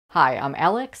Hi, I'm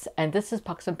Alex, and this is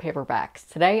Pucks and Paperbacks.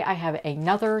 Today I have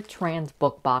another trans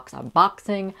book box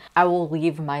unboxing. I will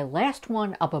leave my last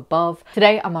one up above.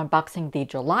 Today I'm unboxing the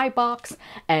July box,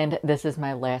 and this is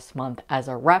my last month as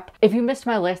a rep. If you missed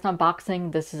my last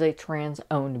unboxing, this is a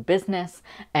trans-owned business,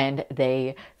 and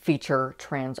they feature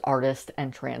trans artists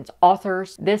and trans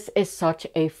authors. This is such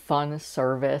a fun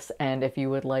service, and if you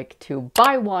would like to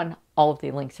buy one, all of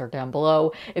the links are down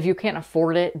below. If you can't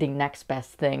afford it, the next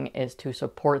best thing is to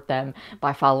support them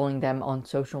by following them on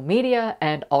social media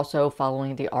and also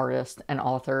following the artists and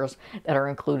authors that are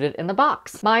included in the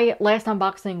box. My last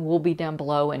unboxing will be down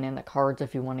below and in the cards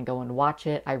if you want to go and watch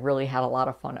it. I really had a lot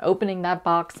of fun opening that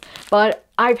box, but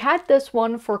I've had this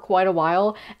one for quite a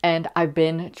while and I've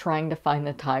been trying to find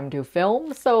the time to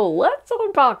film, so let's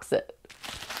unbox it.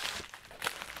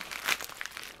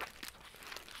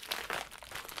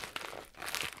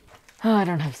 Oh, I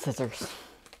don't have scissors.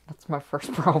 That's my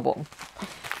first problem.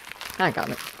 I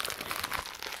got it.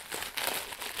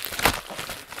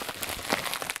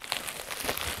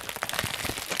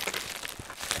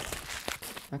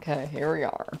 Okay, here we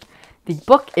are. The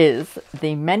book is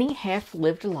The Many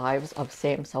Half-Lived Lives of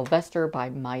Sam Sylvester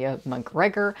by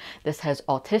MacGregor. This has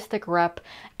autistic rep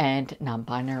and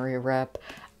non-binary rep,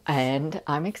 and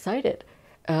I'm excited.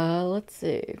 Let's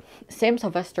see. Sam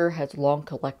Sylvester has long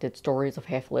collected stories of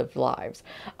half-lived lives,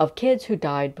 of kids who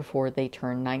died before they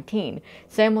turned 19.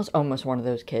 Sam was almost one of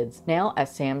those kids. Now,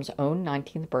 as Sam's own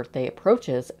 19th birthday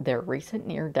approaches, their recent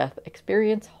near-death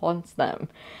experience haunts them.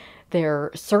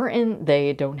 They're certain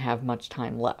they don't have much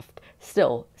time left.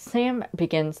 Still, Sam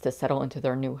begins to settle into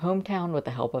their new hometown with the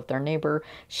help of their neighbor,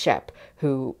 Shep,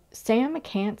 who Sam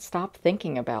can't stop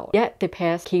thinking about. Yet the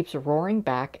past keeps roaring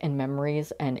back in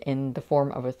memories and in the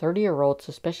form of a 30-year-old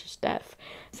suspicious death.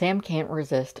 Sam can't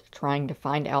resist trying to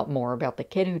find out more about the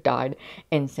kid who died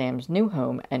in Sam's new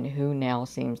home and who now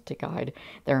seems to guide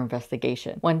their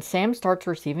investigation. When Sam starts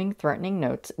receiving threatening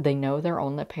notes, they know they're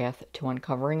on the path to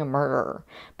uncovering a murderer.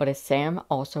 But is Sam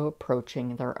also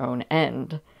approaching their own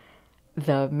end?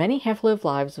 The Many Half-Lived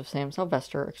Lives of Sam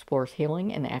Sylvester explores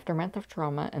healing in the aftermath of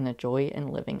trauma and the joy in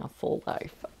living a full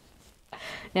life.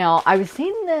 Now, I've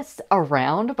seen this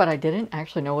around, but I didn't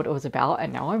actually know what it was about,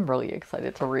 and now I'm really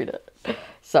excited to read it.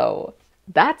 So,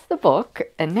 that's the book,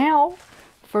 and now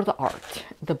for the art.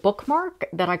 The bookmark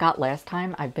that I got last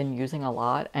time, I've been using a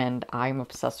lot, and I'm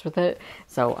obsessed with it,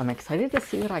 so I'm excited to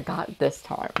see what I got this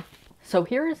time. So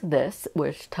here is this,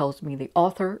 which tells me the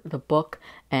author, the book,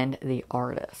 and the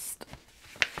artist.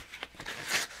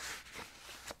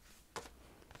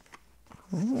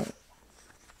 Ooh.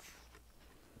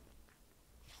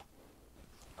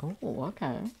 Oh,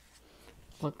 okay.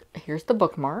 Look, here's the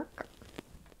bookmark.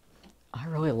 I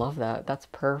really love that. That's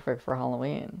perfect for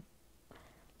Halloween.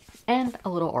 And a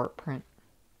little art print.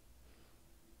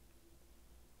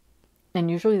 And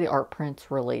usually the art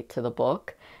prints relate to the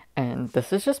book. And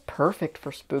this is just perfect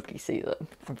for spooky season.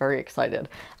 I'm very excited.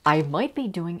 I might be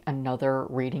doing another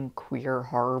reading queer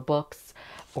horror books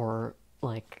or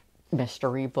like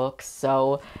mystery books.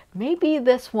 So maybe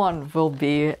this one will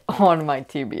be on my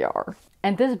TBR.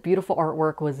 And this beautiful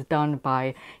artwork was done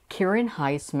by Keiran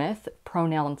Highsmith,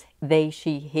 pronouns they,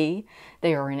 she, he.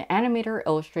 They are an animator,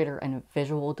 illustrator, and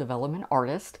visual development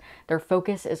artist. Their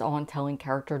focus is on telling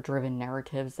character-driven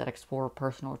narratives that explore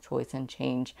personal choice and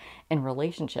change in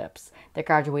relationships. They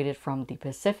graduated from the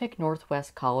Pacific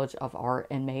Northwest College of Art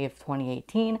in May of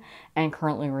 2018 and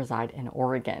currently reside in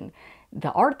Oregon.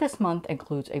 The art this month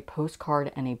includes a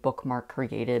postcard and a bookmark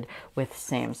created with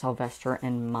Sam Sylvester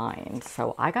in mind.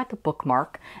 So I got the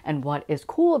bookmark, and what is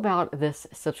cool about this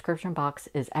subscription box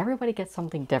is everybody gets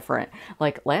something different.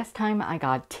 Like last time I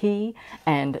got tea,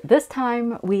 and this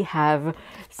time we have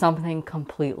something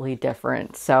completely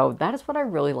different. So that is what I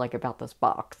really like about this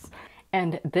box.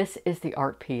 And this is the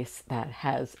art piece that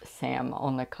has Sam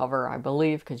on the cover, I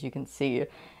believe, because you can see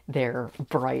their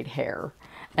bright hair.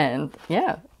 And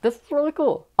yeah, this is really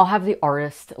cool. I'll have the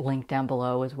artist linked down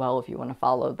below as well if you want to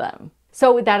follow them.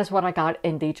 So that is what I got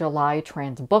in the July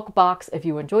trans book box. If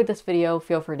you enjoyed this video,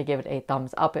 feel free to give it a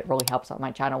thumbs up. It really helps out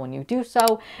my channel when you do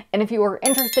so. And if you are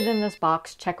interested in this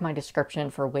box, check my description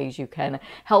for ways you can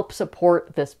help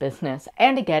support this business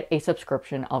and to get a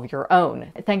subscription of your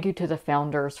own. Thank you to the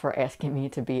founders for asking me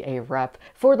to be a rep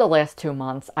for the last 2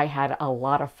 months. I had a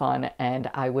lot of fun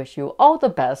and I wish you all the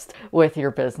best with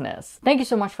your business. Thank you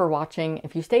so much for watching.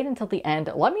 If you stayed until the end,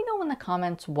 let me know in the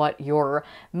comments what your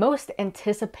most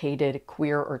anticipated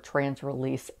queer or trans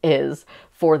release is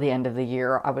for the end of the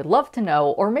year. I would love to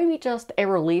know, or maybe just a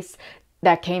release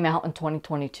that came out in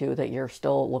 2022 that you're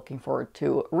still looking forward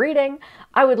to reading.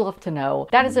 I would love to know.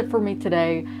 That is it for me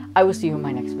today. I will see you in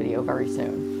my next video very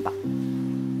soon. Bye.